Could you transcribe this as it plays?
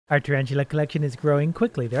Our tarantula collection is growing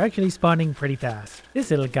quickly. They're actually spawning pretty fast.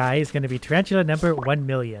 This little guy is going to be tarantula number 1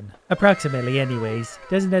 million. Approximately anyways.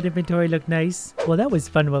 Doesn't that inventory look nice? Well, that was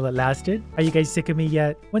fun while it lasted. Are you guys sick of me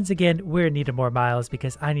yet? Once again, we're in need of more miles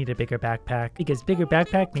because I need a bigger backpack. Because bigger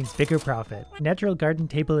backpack means bigger profit. Natural garden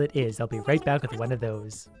table it is. I'll be right back with one of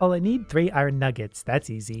those. All I need 3 iron nuggets. That's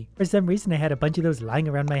easy. For some reason, I had a bunch of those lying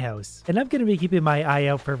around my house. And I'm going to be keeping my eye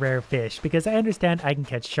out for rare fish because I understand I can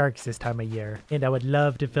catch sharks this time of year. And I would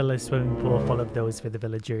love to fill a swimming pool full of those for the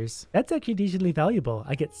villagers. That's actually decently valuable.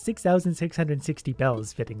 I get 6,660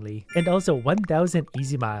 bells fittingly. And also 1,000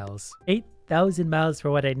 easy miles. 8,000 miles for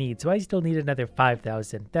what I need, so I still need another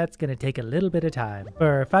 5,000. That's gonna take a little bit of time.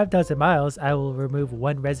 For 5,000 miles, I will remove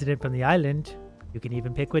 1 resident from the island. You can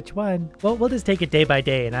even pick which one. Well, we'll just take it day by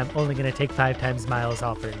day, and I'm only gonna take 5 times miles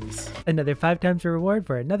offerings. Another 5 times a reward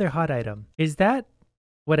for another hot item. Is that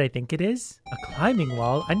what I think it is? A climbing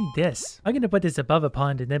wall? I need this. I'm gonna put this above a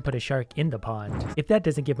pond and then put a shark in the pond. If that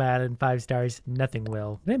doesn't give my island 5 stars, nothing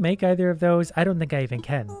will. Can I make either of those? I don't think I even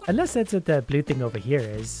can. Unless that's what the blue thing over here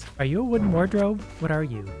is. Are you a wooden wardrobe? What are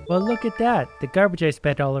you? Well, look at that. The garbage I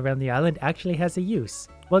spread all around the island actually has a use.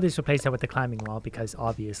 We'll just replace that with the climbing wall because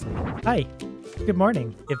obviously. Hi. Good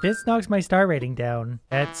morning. If this knocks my star rating down,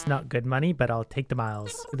 that's not good money, but I'll take the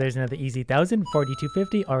miles. So there's another easy 1,000,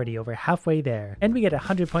 4,250, already over halfway there. And we get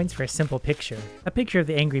 100 points for a simple picture. A picture of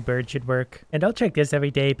the angry bird should work. And I'll check this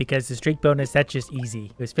every day because the streak bonus, that's just easy.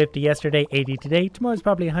 It was 50 yesterday, 80 today, tomorrow's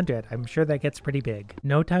probably 100. I'm sure that gets pretty big.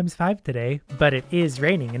 No times 5 today, but it is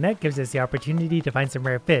raining and that gives us the opportunity to find some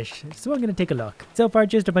rare fish. So I'm gonna take a look. So far,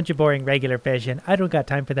 just a bunch of boring regular fish and I don't got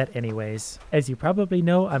time for that anyways. As you probably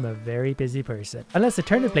know, I'm a very busy person. Unless the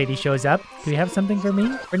turnip lady shows up. Do you have something for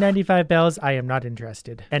me? For 95 bells, I am not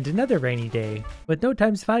interested. And another rainy day. With no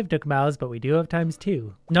times 5 Nook Miles, but we do have times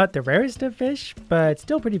 2. Not the rarest of fish, but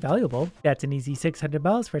still pretty valuable. That's an easy 600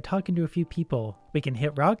 bells for talking to a few people. We can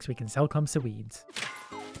hit rocks, we can sell clumps of weeds.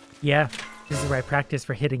 Yeah. This is where I practice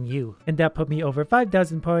for hitting you. And that put me over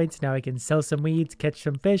 5,000 points. Now I can sell some weeds, catch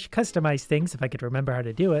some fish, customize things if I could remember how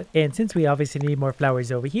to do it. And since we obviously need more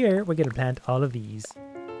flowers over here, we're gonna plant all of these.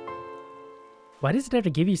 Why does it have to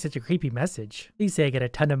give you such a creepy message? Please say I get a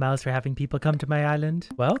ton of miles for having people come to my island.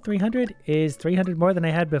 Well, 300 is 300 more than I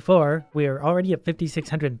had before. We are already at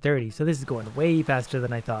 5,630, so this is going way faster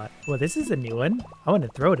than I thought. Well, this is a new one. I want to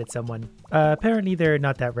throw it at someone. Apparently they're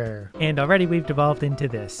not that rare. And already we've devolved into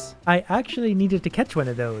this. I actually needed to catch one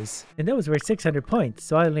of those. And those were 600 points,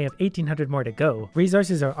 so I only have 1,800 more to go.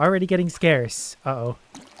 Resources are already getting scarce. Uh-oh.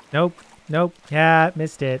 Nope. Nope. Yeah,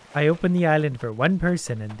 missed it. I opened the island for 1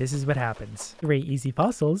 person and this is what happens. 3 easy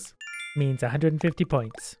fossils means 150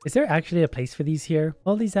 points. Is there actually a place for these here?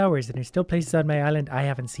 All these hours and there's still places on my island I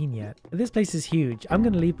haven't seen yet. But this place is huge. I'm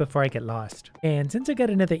gonna leave before I get lost. And since I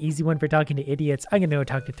got another easy one for talking to idiots, I'm gonna go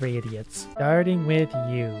talk to 3 idiots. Starting with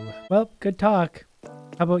you. Well, good talk.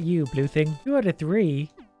 How about you, blue thing? 2 out of 3?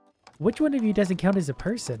 Which one of you doesn't count as a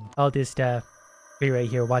person? I'll just, be right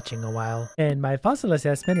here watching a while. And my fossil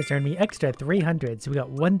assessment has earned me extra 300, so we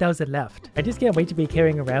got 1,000 left. I just can't wait to be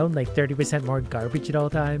carrying around like 30% more garbage at all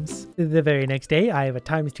times. The very next day, I have a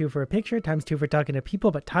 ×2 for a picture, ×2 for talking to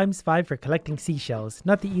people, but ×5 for collecting seashells.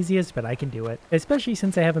 Not the easiest, but I can do it. Especially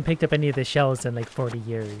since I haven't picked up any of the shells in like 40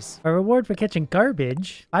 years. A reward for catching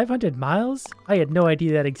garbage? 500 miles? I had no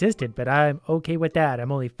idea that existed, but I'm okay with that.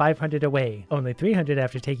 I'm only 500 away. Only 300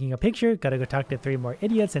 after taking a picture, gotta go talk to 3 more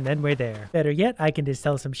idiots and then we're there. Better yet, I can just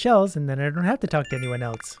sell some shells and then I don't have to talk to anyone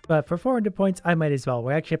else. But for 400 points, I might as well.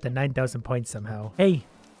 We're actually up to 9,000 points somehow. Hey,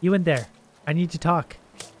 you in there. I need to talk.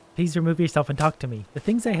 Please remove yourself and talk to me. The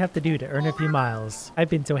things I have to do to earn a few miles. I've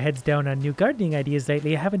been so heads down on new gardening ideas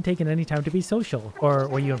lately, I haven't taken any time to be social. Or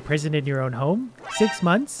were you imprisoned in your own home? 6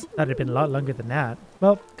 months? Thought it'd been a lot longer than that.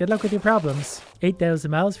 Well, good luck with your problems.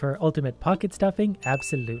 8,000 miles for ultimate pocket stuffing?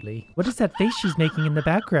 Absolutely. What is that face she's making in the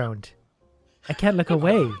background? I can't look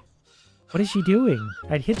away. What is she doing?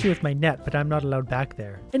 I'd hit you with my net, but I'm not allowed back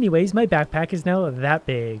there. Anyways, my backpack is now that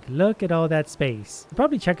big. Look at all that space. I'll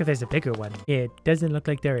probably check if there's a bigger one. It doesn't look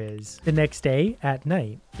like there is. The next day, at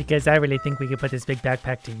night. Because I really think we could put this big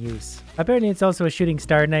backpack to use. Apparently it's also a shooting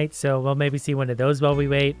star night, so we'll maybe see one of those while we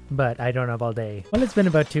wait, but I don't have all day. Well, it's been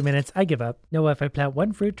about 2 minutes. I give up. No, if I plant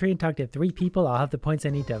 1 fruit tree and talk to 3 people, I'll have the points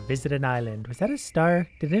I need to visit an island. Was that a star?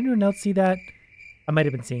 Did anyone else see that? I might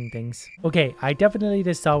have been seeing things. Okay, I definitely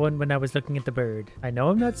just saw one when I was looking at the bird. I know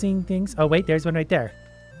I'm not seeing things. Oh wait, there's one right there.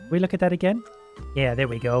 Can we look at that again? Yeah, there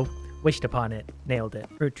we go. Wished upon it. Nailed it.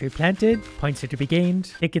 Fruit tree planted. Points are to be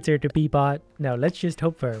gained. Tickets are to be bought. Now let's just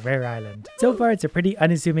hope for a rare island. So far it's a pretty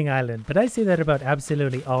unassuming island, but I say that about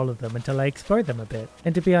absolutely all of them until I explore them a bit.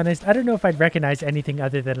 And to be honest, I don't know if I'd recognize anything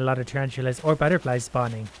other than a lot of tarantulas or butterflies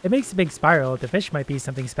spawning. It makes a big spiral. The fish might be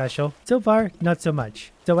something special. So far, not so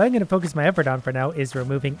much. So what I'm going to focus my effort on for now is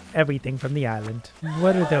removing everything from the island.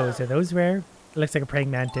 What are those? Are those rare? It looks like a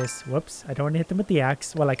praying mantis. Whoops, I don't want to hit them with the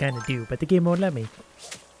axe. Well, I kind of do, but the game won't let me.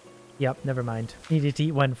 Yep, never mind. Needed to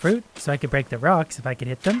eat one fruit so I could break the rocks if I could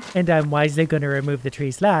hit them. And I'm wisely going to remove the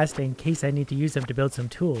trees last in case I need to use them to build some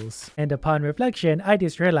tools. And upon reflection, I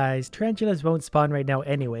just realized tarantulas won't spawn right now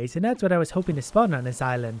anyways, and that's what I was hoping to spawn on this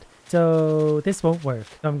island. So this won't work.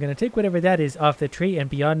 So I'm going to take whatever that is off the tree and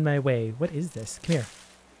beyond my way. What is this? Come here.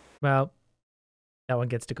 Well, that one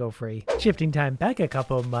gets to go free. Shifting time back a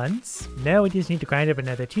couple months. Now we just need to grind up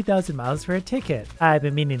another 2,000 miles for a ticket. I've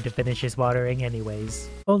been meaning to finish this watering anyways.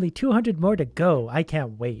 Only 200 more to go. I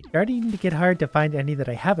can't wait. Starting to get hard to find any that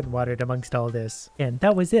I haven't watered amongst all this. And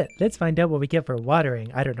that was it. Let's find out what we get for watering.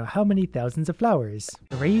 I don't know how many thousands of flowers.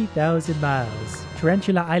 3,000 miles.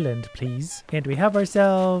 Tarantula Island, please. And we have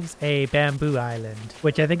ourselves a bamboo island,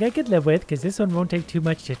 which I think I could live with because this one won't take too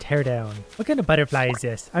much to tear down. What kind of butterfly is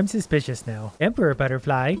this? I'm suspicious now. Emperor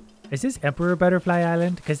butterfly. Is this Emperor Butterfly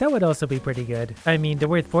Island? Because that would also be pretty good. I mean, they're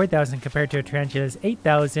worth 4,000 compared to a tarantula's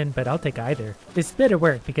 8,000, but I'll take either. This better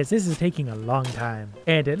work because this is taking a long time.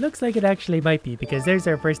 And it looks like it actually might be because there's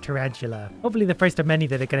our first tarantula. Hopefully the first of many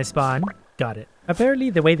that are going to spawn. Got it. Apparently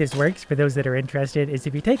the way this works, for those that are interested, is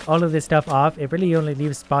if you take all of this stuff off, it really only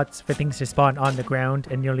leaves spots for things to spawn on the ground,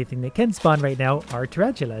 and the only thing that can spawn right now are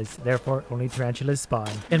tarantulas. Therefore, only tarantulas spawn.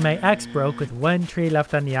 And my axe broke with one tree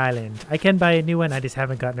left on the island. I can buy a new one, I just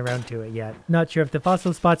haven't gotten around to it yet. Not sure if the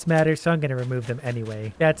fossil spots matter, so I'm going to remove them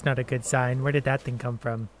anyway. That's not a good sign. Where did that thing come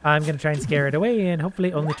from? I'm going to try and scare it away, and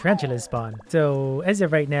hopefully only tarantulas spawn. So, as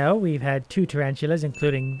of right now, we've had 2 tarantulas,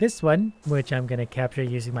 including this one, which I'm going to capture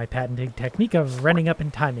using my patented technique of running up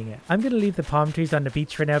and timing it. I'm going to leave the palm trees on the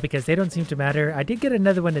beach for now because they don't seem to matter. I did get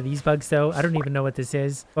another one of these bugs though. I don't even know what this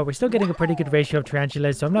is, but we're still getting a pretty good ratio of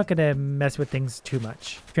tarantulas, so I'm not going to mess with things too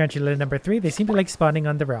much. Tarantula number 3, they seem to like spawning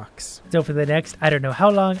on the rocks. So for the next, I don't know how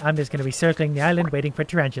long, I'm just going to be circling the island waiting for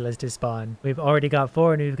tarantulas to spawn. We've already got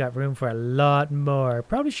 4 and we've got room for a lot more.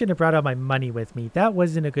 Probably shouldn't have brought all my money with me. That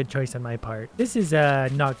wasn't a good choice on my part. This is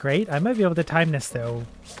not great. I might be able to time this though.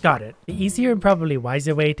 Got it. The easier and probably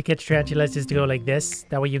wiser way to catch tarantulas is to go like this.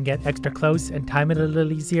 That way you can get extra close and time it a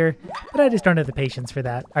little easier. But I just don't have the patience for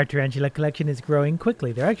that. Our tarantula collection is growing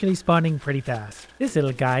quickly. They're actually spawning pretty fast. This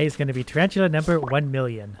little guy is going to be tarantula number 1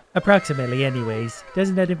 million. Approximately anyways.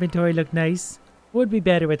 Doesn't that inventory look nice? Would be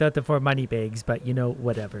better without the 4 money bags, but you know,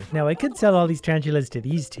 whatever. Now I could sell all these tarantulas to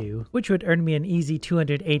these 2, which would earn me an easy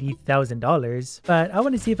 $280,000, but I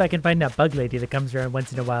want to see if I can find that bug lady that comes around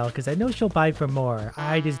once in a while, because I know she'll buy for more.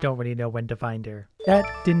 I just don't really know when to find her. That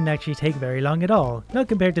didn't actually take very long at all. Not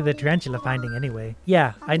compared to the tarantula finding anyway.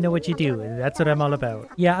 Yeah, I know what you do. That's what I'm all about.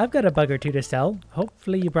 Yeah, I've got a bug or 2 to sell.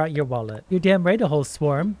 Hopefully you brought your wallet. You're damn right, a whole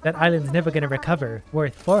swarm. That island's never gonna recover.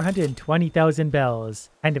 Worth 420,000 bells.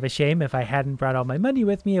 Kind of a shame. If I hadn't brought all my money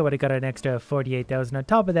with me, I would have got an extra 48,000 on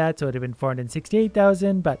top of that, so it would have been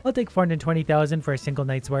 468,000, but I'll take 420,000 for a single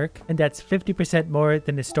night's work, and that's 50% more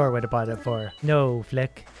than the store would have bought it for. No,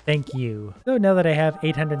 Flick. Thank you. So now that I have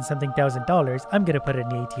 800 something thousand dollars, I'm gonna put it in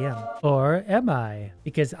the ATM. Or am I?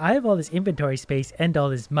 Because I have all this inventory space and all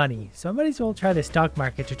this money, so I might as well try the stock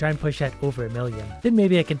market to try and push that over $1 million. Then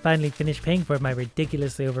maybe I can finally finish paying for my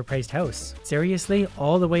ridiculously overpriced house. Seriously?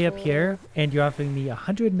 All the way up here? And you're offering me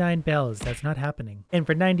 109 bells? That's not happening. And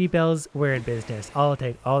for 90 bells, we're in business. I'll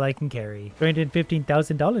take all I can carry.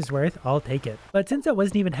 $315,000 worth, I'll take it. But since that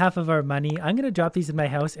wasn't even half of our money, I'm gonna drop these in my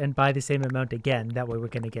house and buy the same amount again. That way we're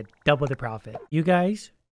gonna get double the profit. You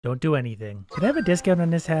guys, don't do anything. Can I have a discount on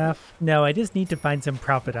this half? No, I just need to find some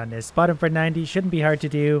profit on this. Bought them for 90, shouldn't be hard to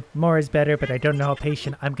do. More is better, but I don't know how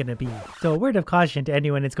patient I'm gonna be. So a word of caution to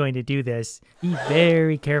anyone that's going to do this. Be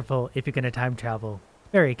very careful if you're gonna time travel.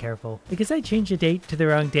 Very careful. Because I changed the date to the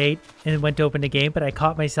wrong date and went to open the game, but I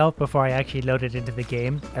caught myself before I actually loaded into the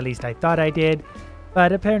game. At least I thought I did.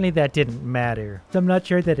 But apparently that didn't matter. So I'm not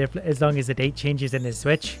sure that if, as long as the date changes in the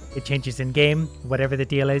Switch, it changes in game, whatever the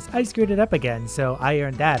deal is, I screwed it up again. So I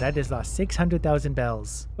earned that. I just lost 600,000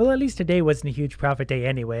 bells. Well, at least today wasn't a huge profit day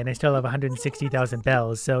anyway, and I still have 160,000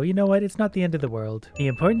 bells. So you know what? It's not the end of the world. The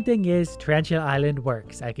important thing is Tarantula Island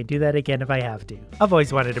works. I can do that again if I have to. I've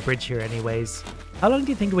always wanted a bridge here anyways. How long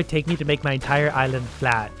do you think it would take me to make my entire island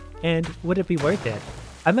flat? And would it be worth it?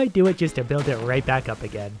 I might do it just to build it right back up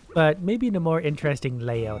again, but maybe in a more interesting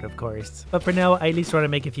layout, of course. But for now, I at least want to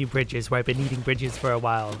make a few bridges where I've been needing bridges for a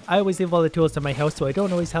while. I always leave all the tools in my house, so I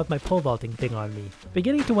don't always have my pole vaulting thing on me.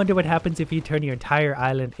 Beginning to wonder what happens if you turn your entire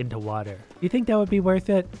island into water. Do you think that would be worth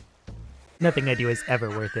it? Nothing I do is ever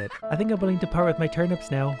worth it. I think I'm willing to part with my turnips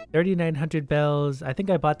now. 3,900 bells. I think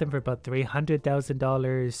I bought them for about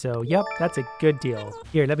 $300,000. So yep, that's a good deal.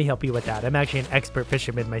 Here, let me help you with that. I'm actually an expert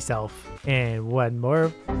fisherman myself. And one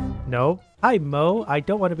more. No. Hi, Mo. I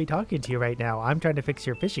don't want to be talking to you right now. I'm trying to fix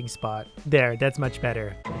your fishing spot. There, that's much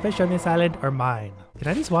better. The fish on this island are mine. Can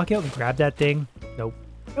I just walk out and grab that thing? Nope.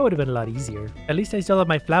 That would have been a lot easier. At least I still have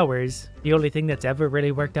my flowers. The only thing that's ever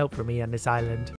really worked out for me on this island.